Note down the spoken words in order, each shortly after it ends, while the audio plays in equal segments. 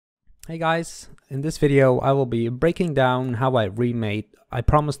Hey guys, in this video I will be breaking down how I remade I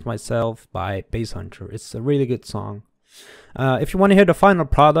Promised Myself by Basshunter. It's a really good song. If you want to hear the final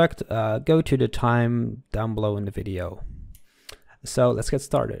product, go to the time down below in the video. So let's get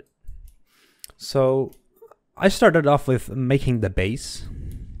started. So I started off with making the bass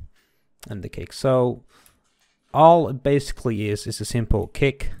and the kick. So all it basically is a simple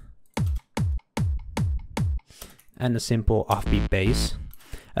kick and a simple offbeat bass.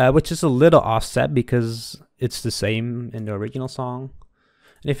 Which is a little offset because it's the same in the original song.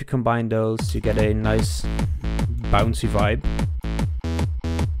 And if you combine those, you get a nice bouncy vibe.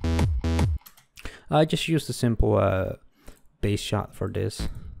 I just used a simple bass shot for this.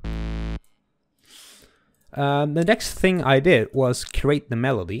 The next thing I did was create the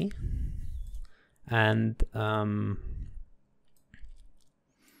melody. And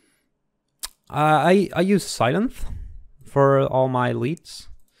I use Silent for all my leads.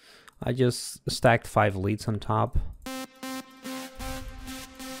 I just stacked 5 leads on top.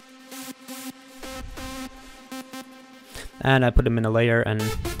 And I put them in a layer, and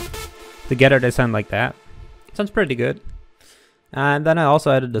together they sound like that. Sounds pretty good. And then I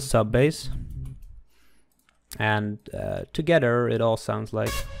also added the sub bass. And together it all sounds like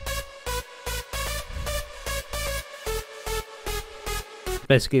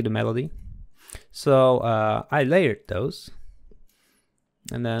basically the melody. So I layered those.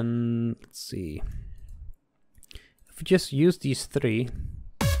 And then, let's see, if we just use these 3,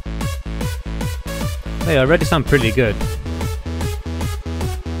 they already sound pretty good.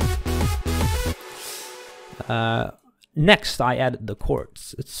 Next, I added the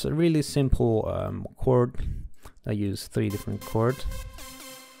chords. It's a really simple chord. I use 3 different chords.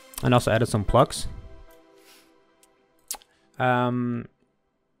 And also added some plugs.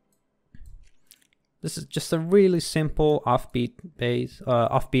 This is just a really simple offbeat bass,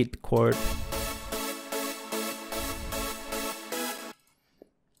 offbeat chord.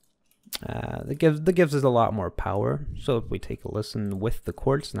 That gives us a lot more power. So if we take a listen with the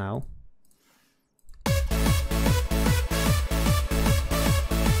chords now,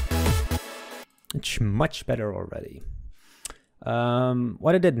 it's much better already.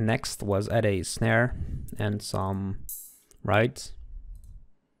 What I did next was add a snare and some rides.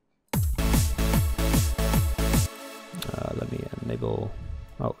 Let me enable,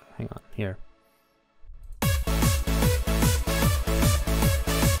 oh, hang on, here.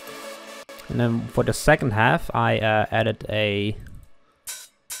 And then for the second half, I added a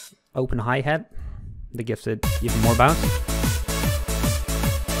open hi-hat that gives it even more bounce.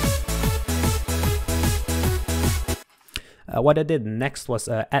 What I did next was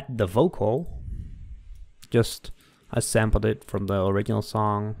add the vocal. Just, I sampled it from the original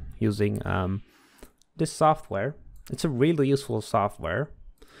song using this software. It's a really useful software.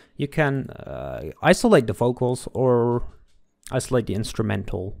 You can isolate the vocals or isolate the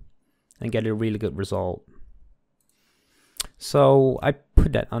instrumental and get a really good result. So I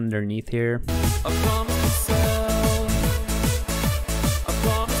put that underneath here.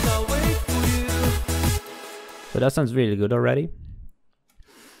 So that sounds really good already.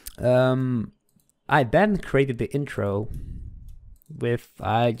 I then created the intro with,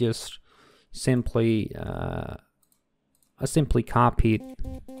 I simply copied,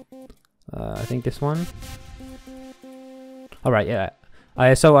 I think this one. All right, yeah.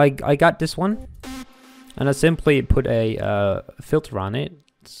 So I got this one, and I simply put a filter on it.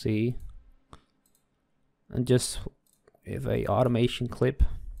 Let's see, and just with a automation clip.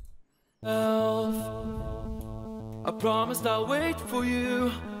 I promised I'll wait for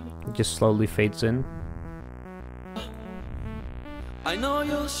you. It just slowly fades in. I know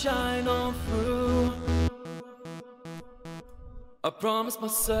you'll shine on through. I promised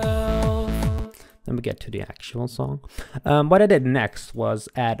myself. Then we get to the actual song. What I did next was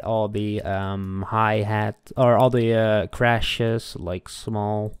add all the hi-hat, or all the crashes, like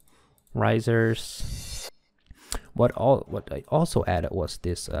small risers. What I also added was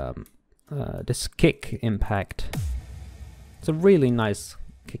this this kick impact. It's a really nice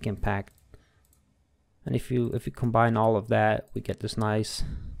kick impact. And if you combine all of that, we get this nice.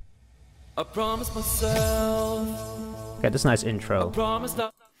 I promised myself. Get this nice intro.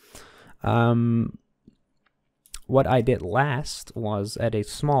 What I did last was add a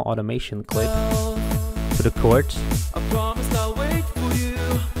small automation clip to the chords,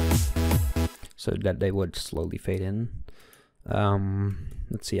 so that they would slowly fade in.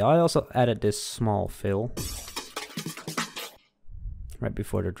 Let's see. I also added this small fill right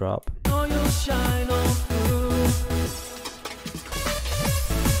before the drop.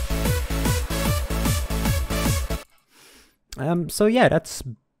 So yeah, that's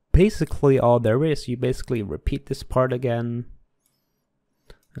basically all there is. You basically repeat this part again,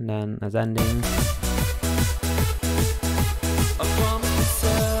 and then as ending.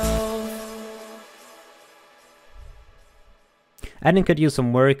 Ending could use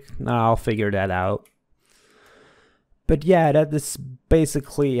some work. I'll figure that out. But yeah, that is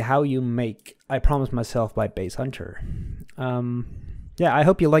basically how you make I Promise Myself by Basshunter. Yeah, I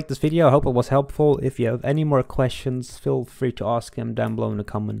hope you liked this video. I hope it was helpful. If you have any more questions, feel free to ask them down below in the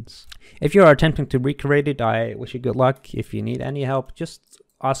comments. If you are attempting to recreate it, I wish you good luck. If you need any help, just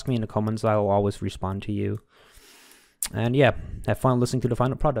ask me in the comments. I will always respond to you. And yeah, have fun listening to the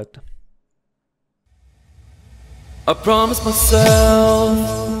final product. I promised myself,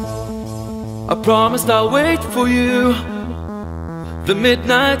 I promised I'll wait for you, the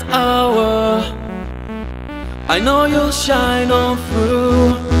midnight hour. I know you'll shine on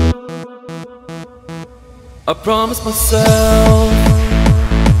through. I promised myself,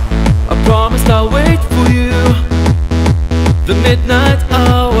 I promised I'll wait for you, the midnight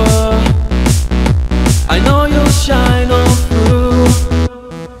hour. I know you'll shine on through.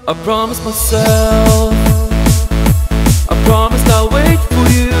 I promised myself, I promised I'll wait for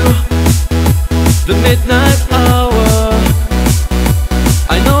you, the midnight hour.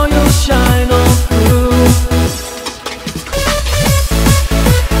 I know you'll shine on through.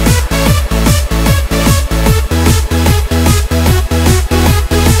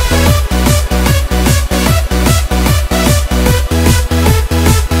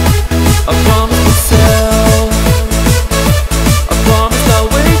 I promised myself, I promised I'll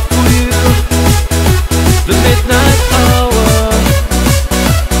wait for you, the midnight hour.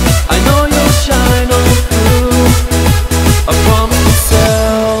 I know you'll shine on through. I promised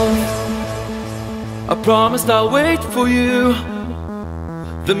myself, I promised I'll wait for you,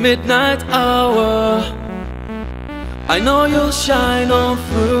 the midnight hour. I know you'll shine on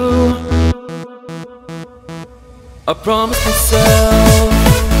through. I promised myself,